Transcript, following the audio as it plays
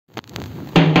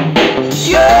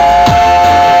You're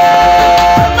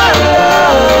my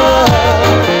love,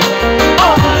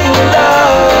 only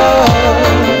love,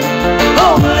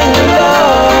 only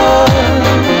love.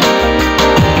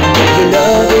 Your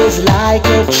love is like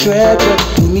a treasure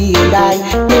to me, and I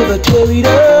never tear it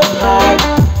apart.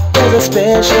 There's a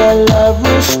special love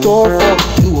restored for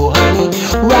you, oh honey,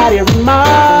 right here in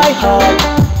my heart.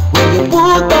 When you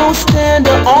put those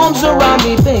tender arms around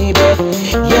me, baby,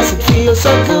 yes, it feels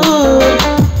so good.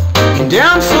 And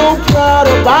I'm so proud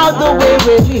about the way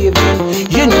we're living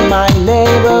in my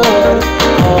neighborhood.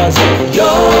 'Cause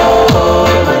you're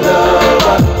my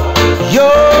lover,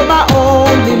 you're my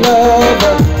only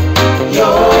lover,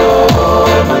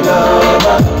 you're my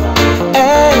lover,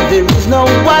 and there is no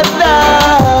other.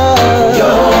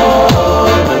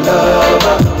 You're my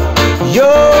lover,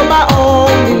 you're my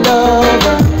only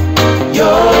lover,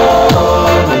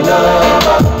 you're my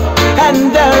lover, and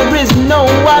there is no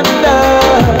other.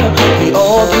 We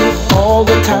argue all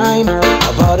the time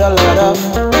about a lot of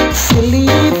silly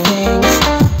things,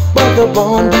 but the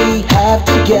bond we have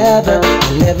together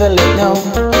will never let no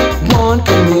one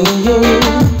come in.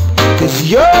 'Cause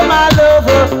you're my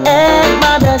lover and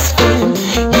my best friend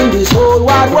in this whole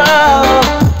wide world.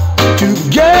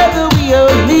 Together we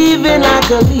are living like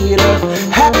a little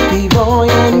happy boy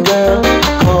and girl.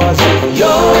 'Cause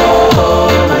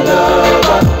you're my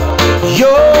lover,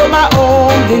 you're my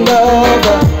only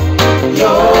lover,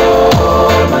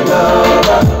 you're my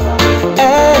lover,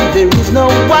 and there is no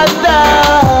other.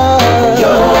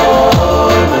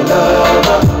 You're my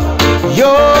lover,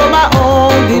 you're my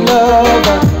only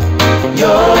lover,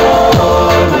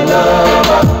 you're my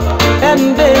lover, and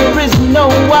there is no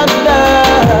other.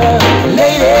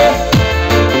 Lady,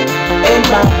 and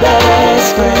my best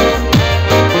friend,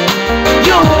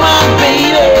 you're my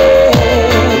baby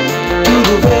to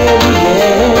the very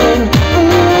end.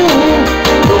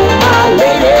 You're my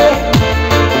lady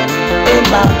and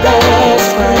my best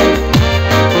friend.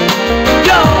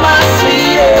 You're my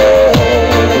sweetie,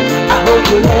 I hope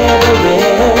you'll never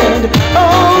end.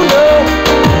 Oh no,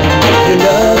 your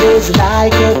love is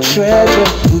like a treasure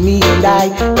to me, and I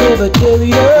never tear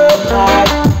it apart.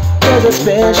 There's a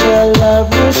special love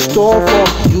restored for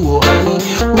you, oh honey,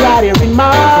 right here in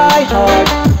my heart.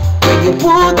 When you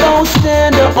put those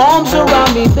tender arms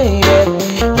around me, baby,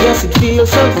 yes, it feels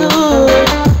so good.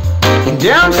 And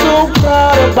I'm so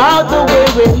proud about the way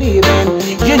we're living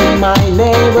in my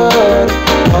neighborhood.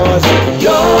 'Cause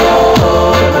you're